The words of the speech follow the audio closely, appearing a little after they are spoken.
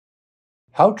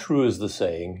How true is the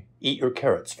saying, eat your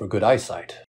carrots for good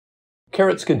eyesight?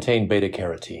 Carrots contain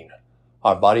beta-carotene.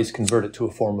 Our bodies convert it to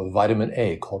a form of vitamin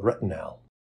A called retinal.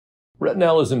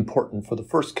 Retinal is important for the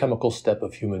first chemical step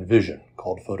of human vision,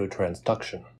 called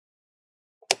phototransduction.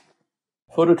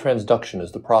 Phototransduction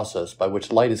is the process by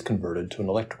which light is converted to an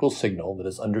electrical signal that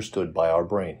is understood by our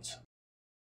brains.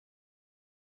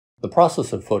 The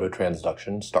process of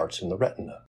phototransduction starts in the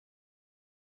retina.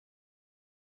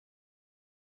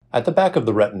 At the back of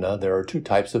the retina, there are two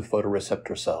types of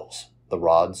photoreceptor cells, the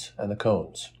rods and the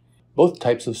cones. Both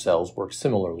types of cells work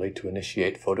similarly to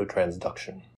initiate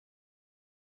phototransduction.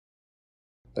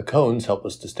 The cones help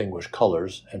us distinguish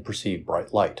colors and perceive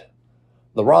bright light.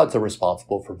 The rods are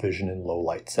responsible for vision in low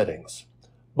light settings.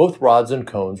 Both rods and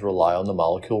cones rely on the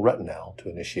molecule retinal to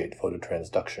initiate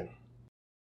phototransduction.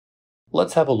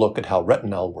 Let's have a look at how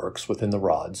retinal works within the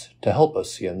rods to help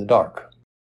us see in the dark.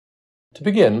 To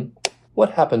begin,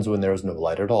 what happens when there is no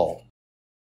light at all?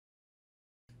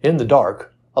 In the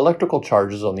dark, electrical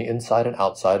charges on the inside and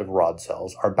outside of rod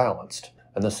cells are balanced,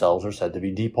 and the cells are said to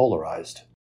be depolarized.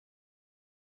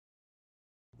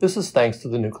 This is thanks to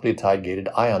the nucleotide-gated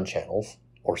ion channels,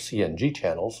 or CNG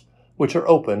channels, which are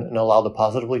open and allow the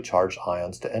positively charged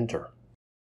ions to enter.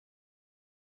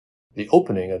 The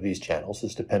opening of these channels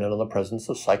is dependent on the presence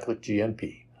of cyclic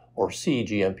GMP, or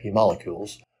cGMP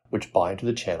molecules, which bind to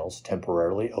the channels,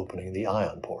 temporarily opening the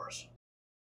ion pores.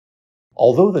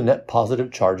 Although the net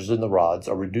positive charges in the rods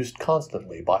are reduced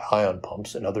constantly by ion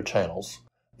pumps and other channels,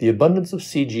 the abundance of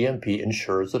cGMP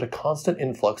ensures that a constant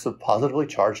influx of positively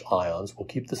charged ions will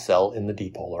keep the cell in the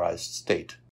depolarized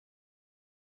state.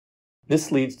 This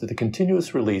leads to the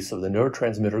continuous release of the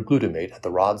neurotransmitter glutamate at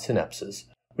the rod synapses,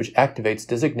 which activates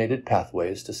designated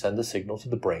pathways to send the signal to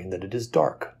the brain that it is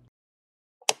dark.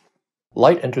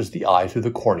 Light enters the eye through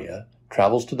the cornea,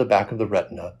 travels to the back of the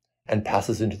retina, and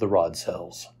passes into the rod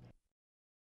cells.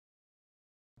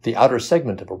 The outer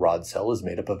segment of a rod cell is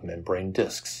made up of membrane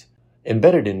discs.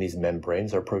 Embedded in these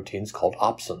membranes are proteins called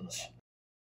opsins.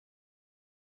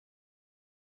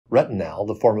 Retinal,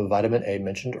 the form of vitamin A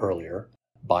mentioned earlier,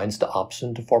 binds to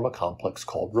opsin to form a complex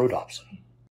called rhodopsin.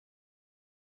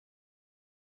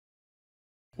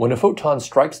 When a photon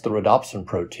strikes the rhodopsin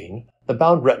protein, the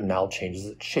bound retinal changes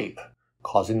its shape,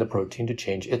 causing the protein to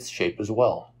change its shape as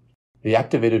well. The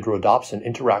activated rhodopsin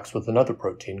interacts with another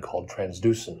protein called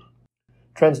transducin.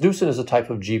 Transducin is a type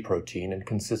of G protein and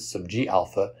consists of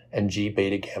G-alpha and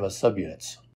G-beta-gamma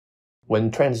subunits.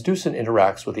 When transducin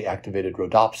interacts with the activated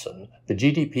rhodopsin, the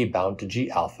GDP bound to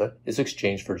G-alpha is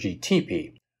exchanged for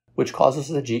GTP, which causes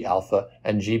the G-alpha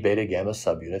and G-beta-gamma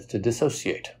subunits to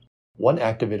dissociate. One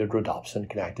activated rhodopsin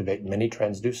can activate many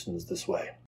transducins this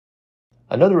way.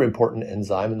 Another important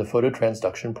enzyme in the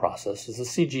phototransduction process is the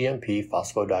cGMP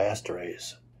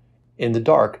phosphodiesterase. In the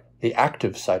dark, the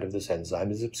active site of this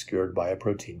enzyme is obscured by a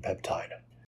protein peptide.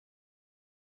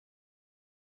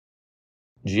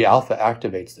 G-alpha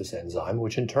activates this enzyme,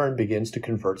 which in turn begins to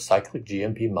convert cyclic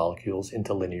GMP molecules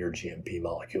into linear GMP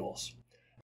molecules.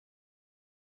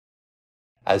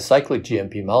 As cyclic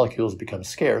GMP molecules become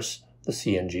scarce, the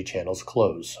CNG channels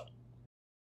close.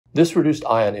 This reduced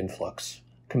ion influx,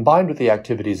 combined with the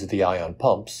activities of the ion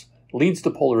pumps, leads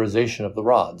to polarization of the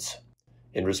rods.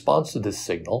 In response to this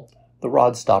signal, the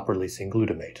rods stop releasing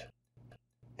glutamate.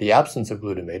 The absence of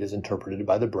glutamate is interpreted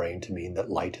by the brain to mean that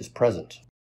light is present.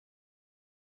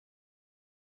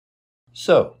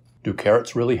 So, do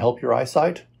carrots really help your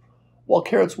eyesight? While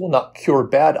carrots will not cure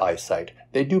bad eyesight,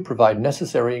 they do provide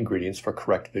necessary ingredients for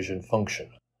correct vision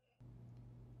function.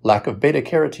 Lack of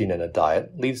beta-carotene in a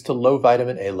diet leads to low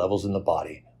vitamin A levels in the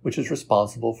body, which is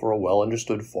responsible for a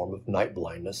well-understood form of night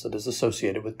blindness that is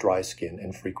associated with dry skin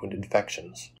and frequent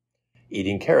infections.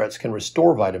 Eating carrots can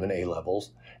restore vitamin A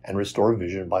levels and restore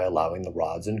vision by allowing the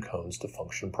rods and cones to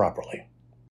function properly.